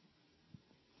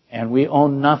 And we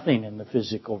own nothing in the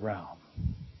physical realm.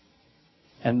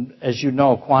 And as you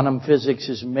know, quantum physics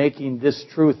is making this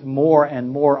truth more and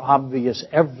more obvious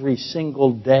every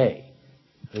single day.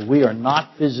 That we are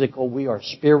not physical, we are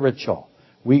spiritual.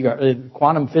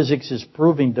 Quantum physics is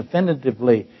proving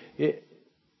definitively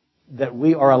that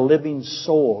we are a living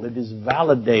soul. It is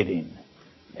validating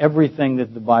everything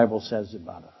that the Bible says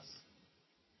about us.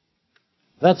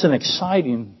 That's an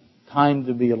exciting time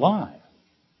to be alive.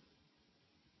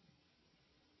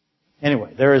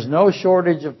 Anyway, there is no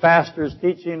shortage of pastors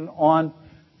teaching on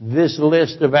this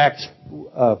list of Acts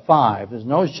 5. There's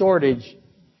no shortage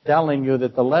telling you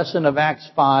that the lesson of Acts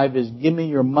 5 is give me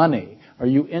your money or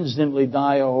you instantly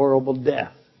die a horrible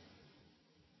death.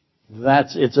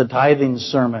 It's a tithing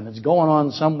sermon. It's going on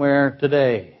somewhere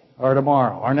today or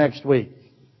tomorrow or next week.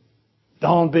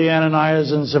 Don't be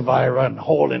Ananias and Sapphira and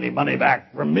hold any money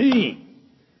back from me.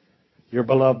 your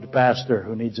beloved pastor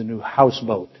who needs a new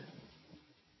houseboat.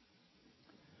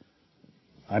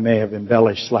 I may have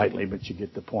embellished slightly, but you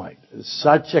get the point.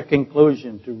 Such a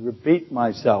conclusion, to repeat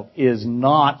myself, is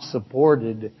not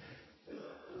supported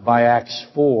by Acts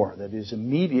 4, that is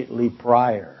immediately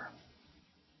prior.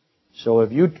 So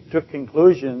if you took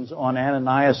conclusions on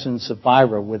Ananias and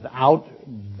Sapphira without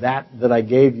that I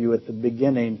gave you at the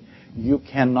beginning, you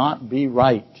cannot be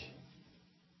right.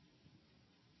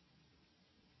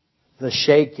 The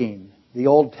shaking, the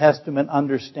Old Testament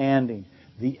understanding,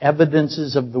 the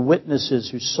evidences of the witnesses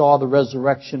who saw the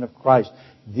resurrection of Christ,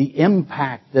 the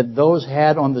impact that those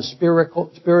had on the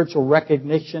spiritual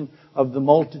recognition of the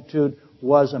multitude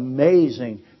was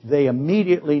amazing. They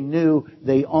immediately knew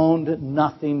they owned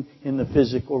nothing in the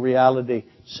physical reality,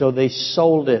 so they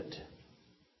sold it.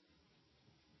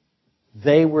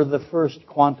 They were the first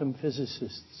quantum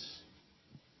physicists.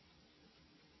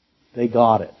 They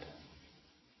got it.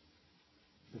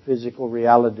 The physical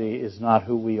reality is not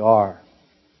who we are.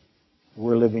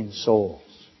 We're living souls.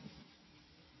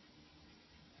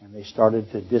 And they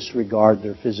started to disregard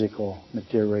their physical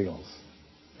materials.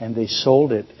 And they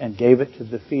sold it and gave it to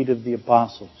the feet of the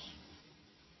apostles.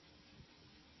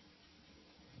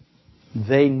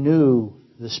 They knew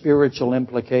the spiritual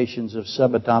implications of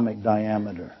subatomic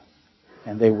diameter.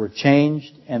 And they were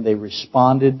changed, and they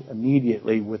responded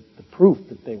immediately with the proof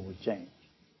that they were changed.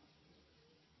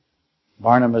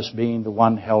 Barnabas being the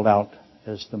one held out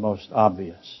as the most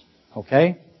obvious.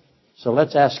 Okay? So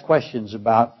let's ask questions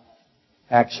about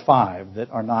Acts 5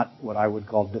 that are not what I would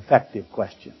call defective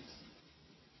questions.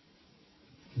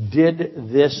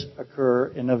 Did this occur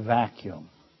in a vacuum?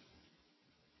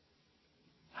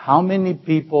 How many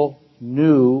people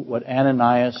knew what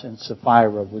Ananias and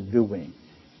Sapphira were doing?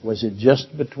 Was it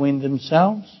just between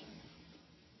themselves?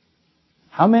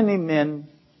 How many men,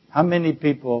 how many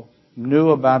people knew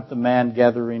about the man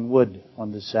gathering wood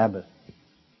on the Sabbath?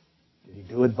 Did he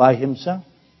do it by himself?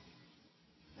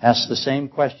 Ask the same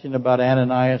question about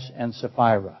Ananias and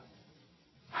Sapphira.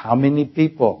 How many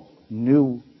people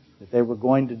knew that they were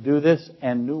going to do this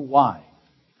and knew why?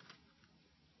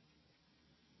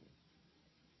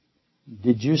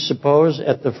 Did you suppose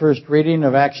at the first reading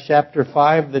of Acts chapter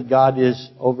 5 that God is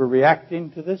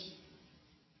overreacting to this?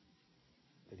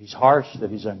 That He's harsh, that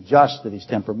He's unjust, that He's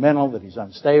temperamental, that He's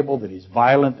unstable, that He's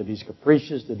violent, that He's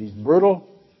capricious, that He's brutal?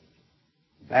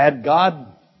 Bad God?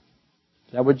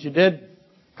 Is that what you did?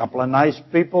 A couple of nice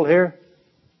people here?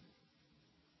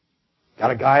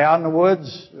 Got a guy out in the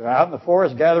woods, out in the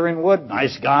forest gathering wood.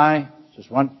 Nice guy.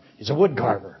 He's a wood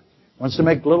carver. Wants to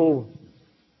make little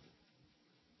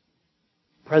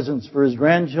presents for his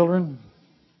grandchildren.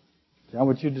 Is that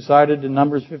what you decided in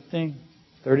Numbers 15?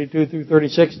 32 through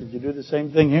 36? Did you do the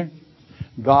same thing here?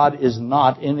 God is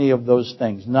not any of those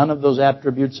things. None of those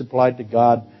attributes applied to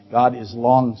God. God is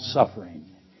long-suffering.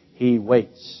 He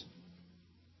waits.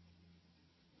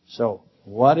 So,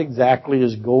 what exactly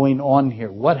is going on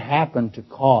here? What happened to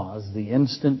cause the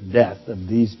instant death of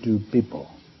these two people?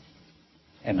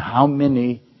 And how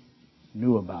many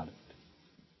knew about it?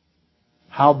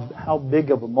 How big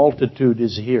of a multitude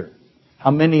is here?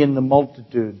 How many in the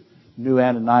multitude knew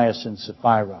Ananias and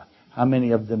Sapphira? How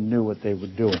many of them knew what they were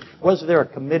doing? Was there a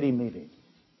committee meeting?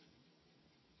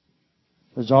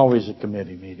 There's always a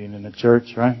committee meeting in a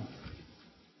church, right?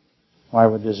 Why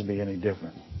would this be any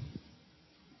different?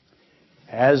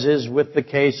 As is with the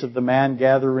case of the man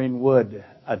gathering wood,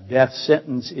 a death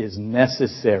sentence is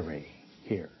necessary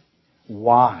here.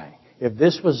 Why? If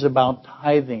this was about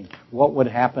tithing, what would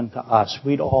happen to us?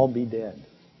 We'd all be dead.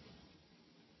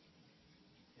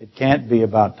 It can't be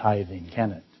about tithing,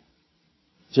 can it?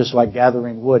 Just like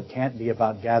gathering wood can't be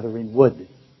about gathering wood.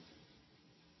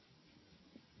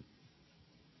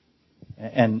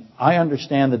 And I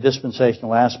understand the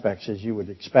dispensational aspects as you would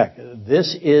expect.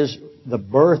 This is the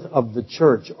birth of the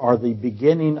church, or the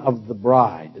beginning of the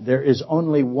bride. There is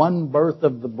only one birth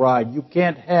of the bride. You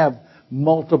can't have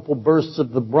multiple births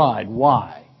of the bride.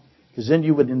 Why? Because then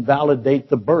you would invalidate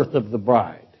the birth of the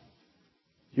bride.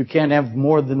 You can't have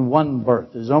more than one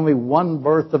birth. There's only one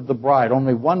birth of the bride,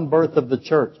 only one birth of the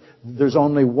church. There's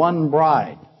only one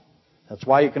bride. That's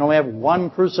why you can only have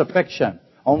one crucifixion,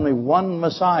 only one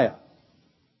Messiah.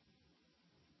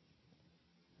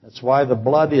 That's why the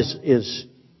blood is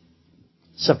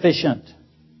sufficient.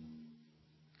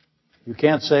 You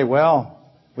can't say,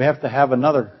 well, we have to have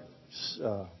another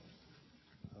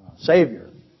Savior.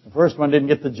 The first one didn't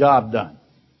get the job done.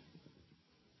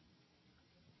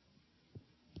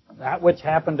 That which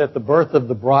happened at the birth of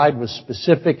the bride was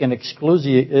specific and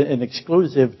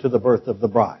exclusive to the birth of the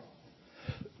bride.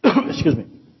 Excuse me.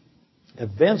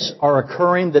 Events are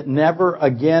occurring that never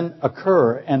again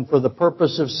occur, and for the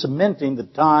purpose of cementing the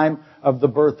time of the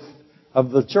birth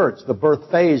of the church, the birth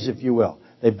phase, if you will.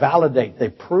 They validate, they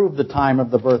prove the time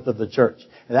of the birth of the church.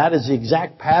 And that is the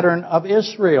exact pattern of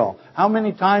Israel. How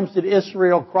many times did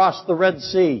Israel cross the Red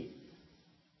Sea?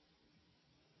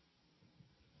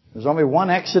 There's only one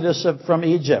exodus from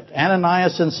Egypt.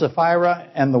 Ananias and Sapphira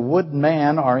and the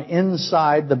woodman are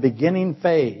inside the beginning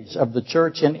phase of the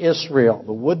church in Israel.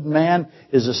 The woodman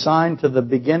is assigned to the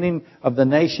beginning of the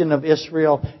nation of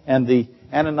Israel, and the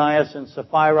Ananias and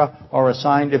Sapphira are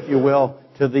assigned, if you will,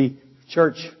 to the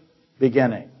church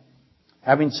beginning.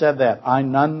 Having said that, I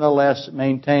nonetheless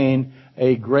maintain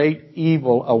a great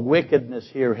evil, a wickedness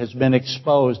here has been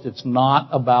exposed. It's not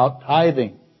about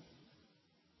tithing.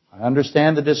 I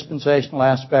understand the dispensational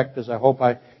aspect, as I hope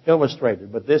I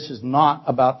illustrated, but this is not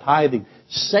about tithing.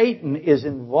 Satan is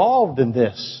involved in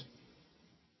this.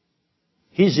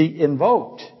 He's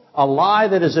invoked. A lie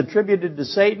that is attributed to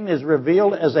Satan is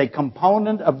revealed as a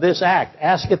component of this act.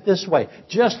 Ask it this way.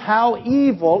 Just how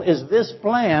evil is this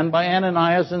plan by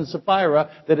Ananias and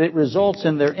Sapphira that it results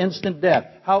in their instant death?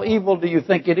 How evil do you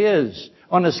think it is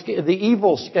on the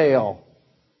evil scale?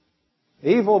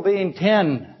 The evil being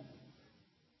 10.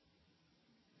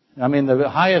 I mean, the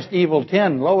highest evil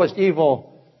 10, lowest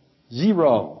evil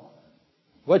 0.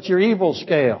 What's your evil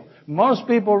scale? Most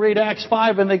people read Acts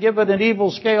 5 and they give it an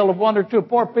evil scale of 1 or 2.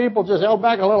 Poor people just held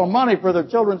back a little money for their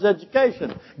children's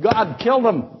education. God killed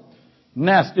them.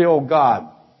 Nasty old God.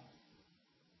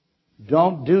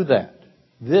 Don't do that.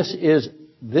 This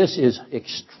is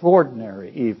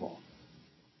extraordinary evil.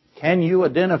 Can you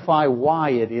identify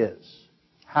why it is?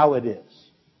 How it is?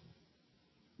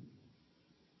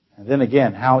 And then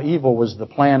again, how evil was the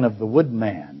plan of the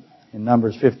woodman in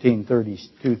Numbers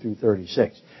 15:32 through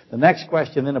 36. The next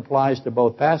question then applies to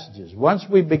both passages. Once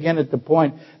we begin at the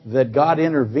point that God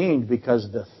intervened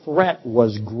because the threat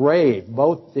was grave,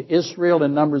 both to Israel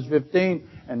in Numbers 15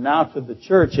 and now to the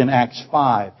church in Acts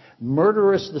 5,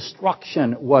 murderous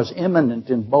destruction was imminent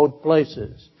in both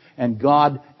places. And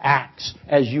God acts.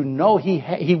 As you know,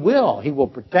 He will. He will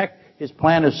protect His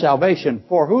plan of salvation.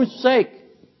 For whose sake?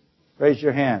 Raise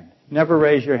your hand. Never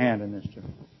raise your hand in this church.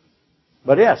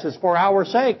 But yes, it's for our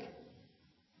sake.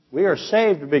 We are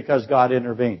saved because God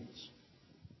intervenes.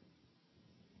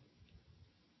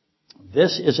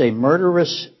 This is a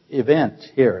murderous event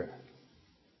here.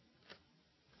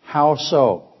 How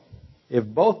so? If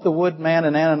both the woodman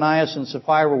and Ananias and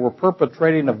Sapphira were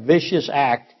perpetrating a vicious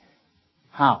act,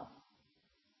 how?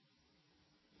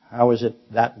 How is it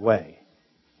that way?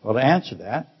 Well, to answer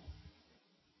that,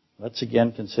 let's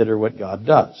again consider what God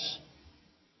does.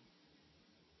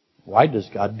 Why does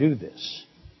God do this?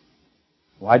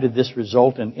 Why did this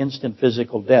result in instant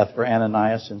physical death for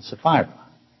Ananias and Sapphira?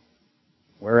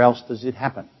 Where else does it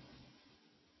happen?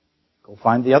 Go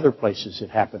find the other places it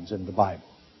happens in the Bible.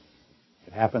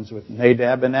 It happens with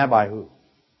Nadab and Abihu.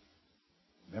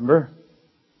 Remember?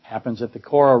 It happens at the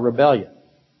Korah rebellion.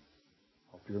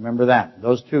 Hope you remember that.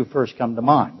 Those two first come to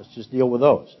mind. Let's just deal with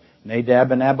those.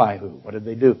 Nadab and Abihu. What did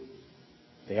they do?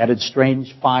 They added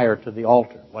strange fire to the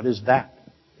altar. What is that?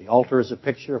 The altar is a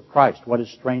picture of Christ. What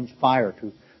is strange fire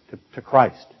to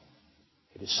Christ?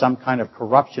 It is some kind of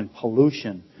corruption,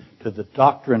 pollution to the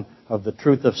doctrine of the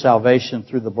truth of salvation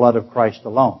through the blood of Christ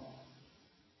alone.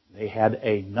 They had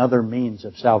another means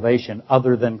of salvation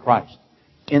other than Christ.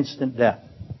 Instant death.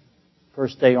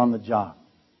 First day on the job.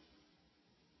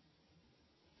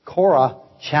 Korah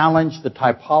challenged the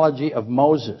typology of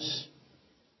Moses.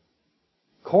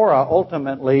 Korah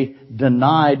ultimately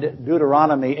denied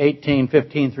Deuteronomy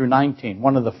 18:15 through 19,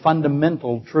 one of the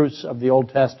fundamental truths of the Old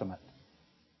Testament.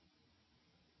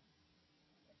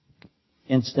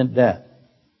 Instant death.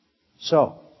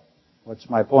 So, what's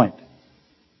my point?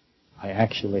 I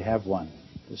actually have one.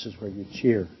 This is where you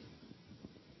cheer.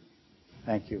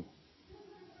 Thank you.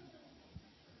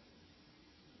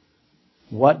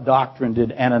 What doctrine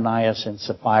did Ananias and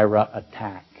Sapphira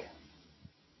attack?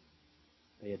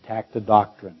 They attacked the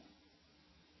doctrine.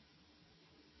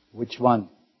 Which one?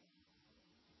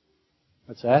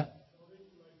 What's that?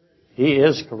 He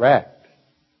is correct.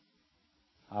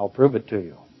 I'll prove it to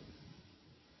you.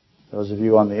 Those of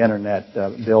you on the internet,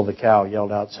 Bill the Cow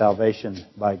yelled out salvation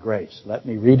by grace. Let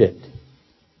me read it.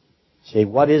 See,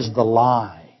 what is the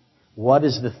lie? What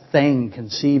is the thing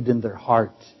conceived in their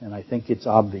heart? And I think it's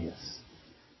obvious.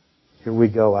 Here we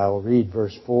go. I will read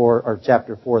verse 4 or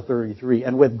chapter 4:33.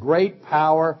 And with great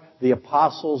power the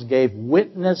apostles gave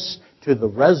witness to the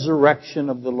resurrection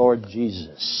of the Lord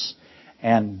Jesus.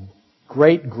 And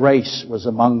great grace was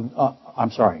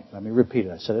I'm sorry, let me repeat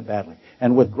it. I said it badly.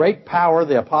 And with great power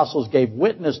the apostles gave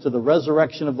witness to the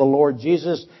resurrection of the Lord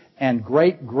Jesus, and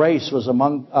great grace was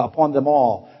upon them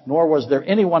all. Nor was there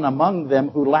anyone among them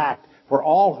who lacked, for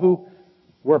all who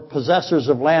were possessors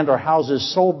of land or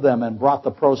houses sold them and brought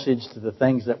the proceeds to the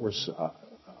things that were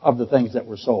of the things that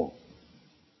were sold.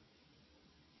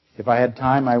 If I had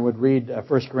time, I would read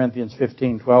 1 Corinthians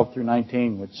 15:12 through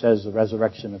 19, which says the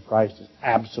resurrection of Christ is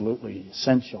absolutely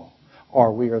essential,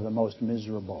 or we are the most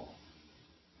miserable.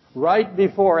 Right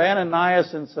before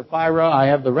Ananias and Sapphira, I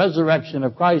have the resurrection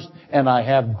of Christ, and I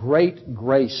have great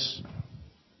grace.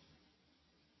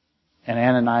 And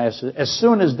Ananias, as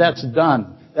soon as that's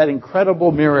done, that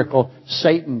incredible miracle,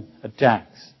 Satan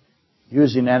attacks,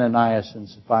 using Ananias and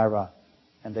Sapphira,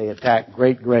 and they attack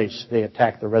great grace. They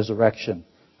attack the resurrection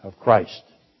of Christ.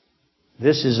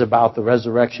 This is about the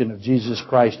resurrection of Jesus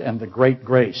Christ and the great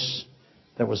grace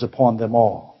that was upon them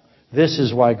all. This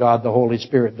is why God the Holy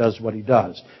Spirit does what He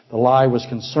does. The lie was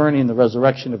concerning the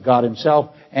resurrection of God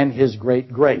Himself and His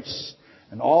great grace.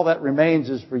 And all that remains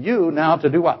is for you now to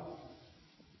do what?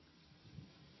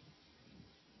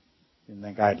 Didn't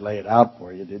think I'd lay it out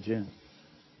for you, did you?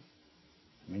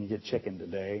 I mean, you get chicken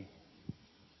today.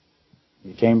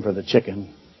 You came for the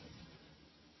chicken.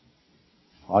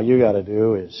 All you got to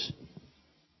do is,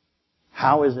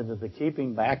 how is it that the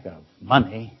keeping back of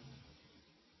money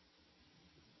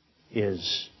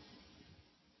is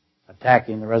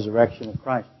attacking the resurrection of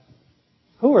Christ?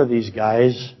 Who are these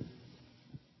guys?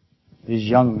 These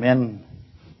young men?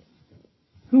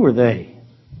 Who are they?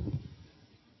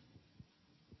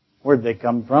 Where'd they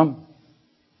come from?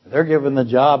 They're given the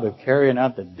job of carrying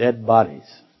out the dead bodies.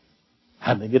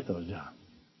 How'd they get those jobs?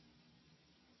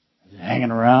 Just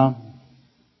hanging around?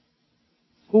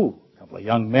 Who? A couple of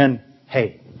young men.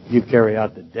 Hey, you carry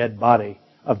out the dead body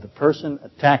of the person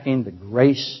attacking the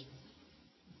grace,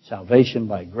 salvation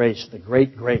by grace, the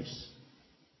great grace,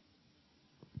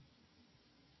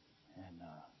 and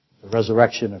the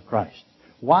resurrection of Christ.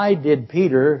 Why did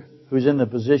Peter, who's in the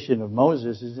position of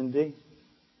Moses, isn't he?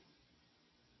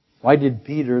 Why did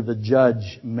Peter, the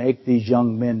judge, make these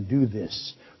young men do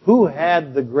this? Who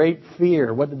had the great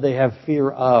fear? What did they have fear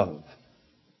of?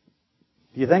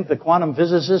 Do you think the quantum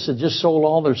physicists had just sold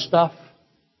all their stuff?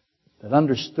 That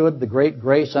understood the great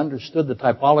grace, understood the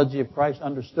typology of Christ,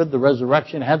 understood the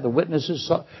resurrection, had the witnesses,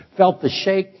 felt the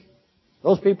shake?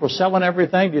 Those people selling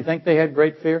everything, do you think they had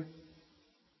great fear?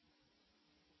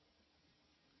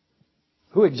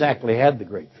 Who exactly had the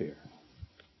great fear?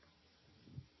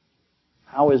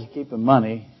 How is keeping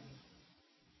money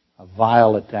a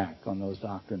vile attack on those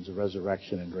doctrines of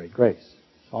resurrection and great grace?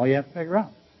 That's all you have to figure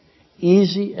out.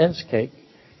 Easy as cake,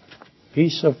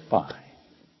 piece of pie.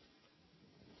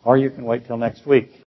 Or you can wait till next week.